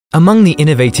Among the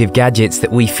innovative gadgets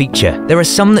that we feature, there are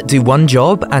some that do one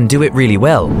job and do it really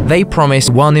well. They promise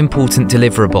one important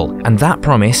deliverable, and that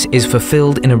promise is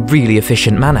fulfilled in a really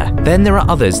efficient manner. Then there are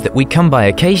others that we come by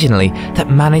occasionally that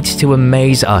manage to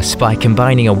amaze us by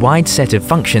combining a wide set of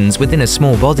functions within a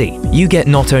small body. You get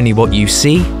not only what you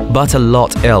see, but a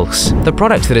lot else. The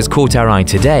product that has caught our eye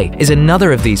today is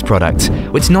another of these products,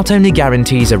 which not only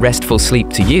guarantees a restful sleep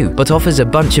to you, but offers a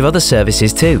bunch of other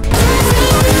services too.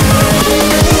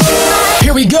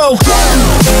 Here we go!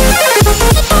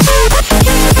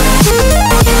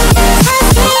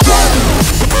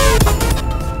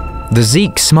 The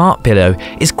ZEEQ Smart Pillow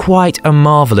is quite a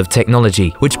marvel of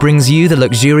technology, which brings you the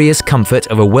luxurious comfort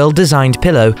of a well-designed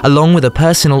pillow along with a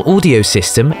personal audio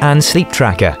system and sleep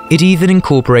tracker. It even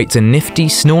incorporates a nifty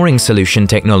snoring solution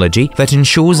technology that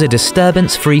ensures a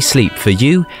disturbance-free sleep for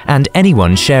you and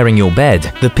anyone sharing your bed.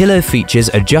 The pillow features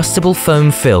adjustable foam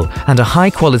fill and a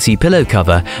high-quality pillow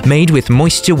cover made with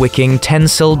moisture-wicking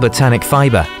tensile botanic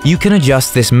fiber. You can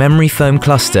adjust this memory foam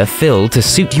cluster fill to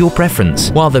suit your preference,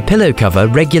 while the pillow cover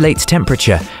regulates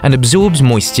temperature and absorbs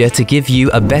moisture to give you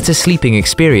a better sleeping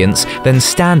experience than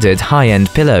standard high-end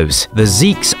pillows. The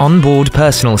ZEEQ's onboard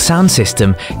personal sound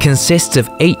system consists of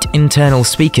 8 internal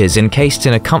speakers encased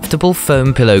in a comfortable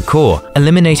foam pillow core,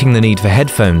 eliminating the need for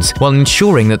headphones while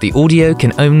ensuring that the audio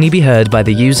can only be heard by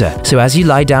the user. So as you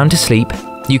lie down to sleep,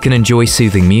 you can enjoy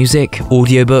soothing music,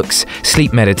 audiobooks,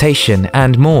 sleep meditation,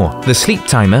 and more. The sleep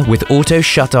timer with auto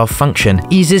shut-off function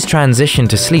eases transition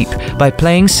to sleep by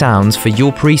playing sounds for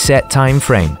your preset time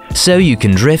frame, so you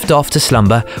can drift off to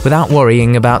slumber without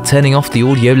worrying about turning off the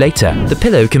audio later. The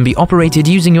pillow can be operated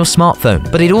using your smartphone,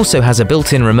 but it also has a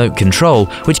built-in remote control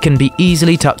which can be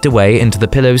easily tucked away into the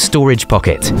pillow's storage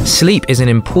pocket. Sleep is an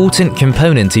important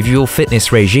component of your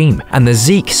fitness regime, and the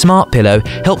ZEEQ Smart Pillow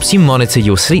helps you monitor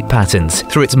your sleep patterns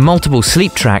through its multiple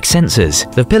sleep track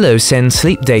sensors. The pillow sends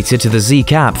sleep data to the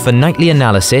ZEEQ app for nightly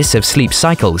analysis of sleep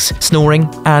cycles, snoring,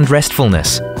 and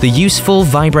restfulness. The useful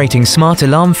vibrating smart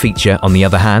alarm feature, on the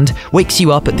other hand, wakes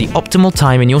you up at the optimal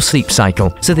time in your sleep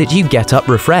cycle so that you get up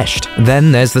refreshed.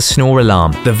 Then there's the snore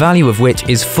alarm, the value of which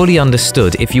is fully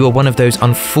understood if you are one of those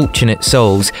unfortunate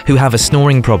souls who have a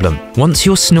snoring problem. Once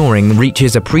your snoring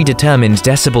reaches a predetermined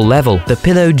decibel level, the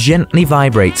pillow gently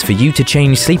vibrates for you to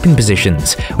change sleeping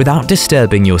positions without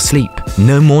disturbing your sleep.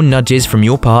 No more nudges from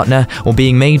your partner or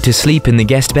being made to sleep in the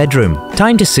guest bedroom.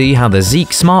 Time to see how the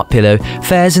ZEEQ Smart Pillow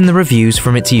fares in the reviews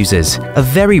from its users. A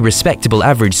very respectable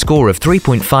average score of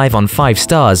 3.5 on 5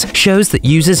 stars shows that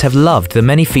users have loved the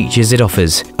many features it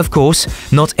offers. Of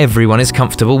course, not everyone is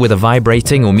comfortable with a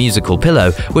vibrating or musical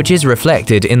pillow, which is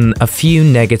reflected in a few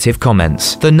negative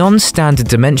comments. The non-standard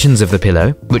dimensions of the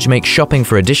pillow, which make shopping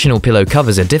for additional pillow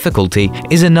covers a difficulty,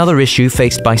 is another issue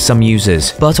faced by some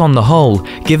users. But on the whole,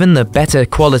 given the better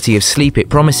quality of sleep it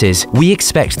promises, we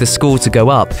expect the score to go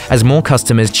up as more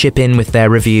customers chip in with their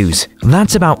reviews.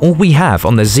 That's about all we have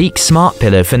on the ZEEQ Smart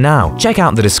Pillow for now. Check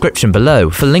out the description below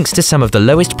for links to some of the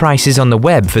lowest prices on the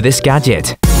web for this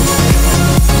gadget.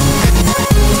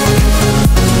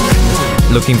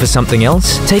 Looking for something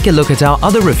else? Take a look at our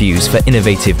other reviews for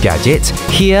innovative gadgets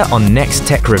here on Next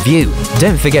Tech Review.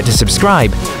 Don't forget to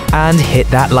subscribe and hit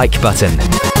that like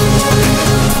button.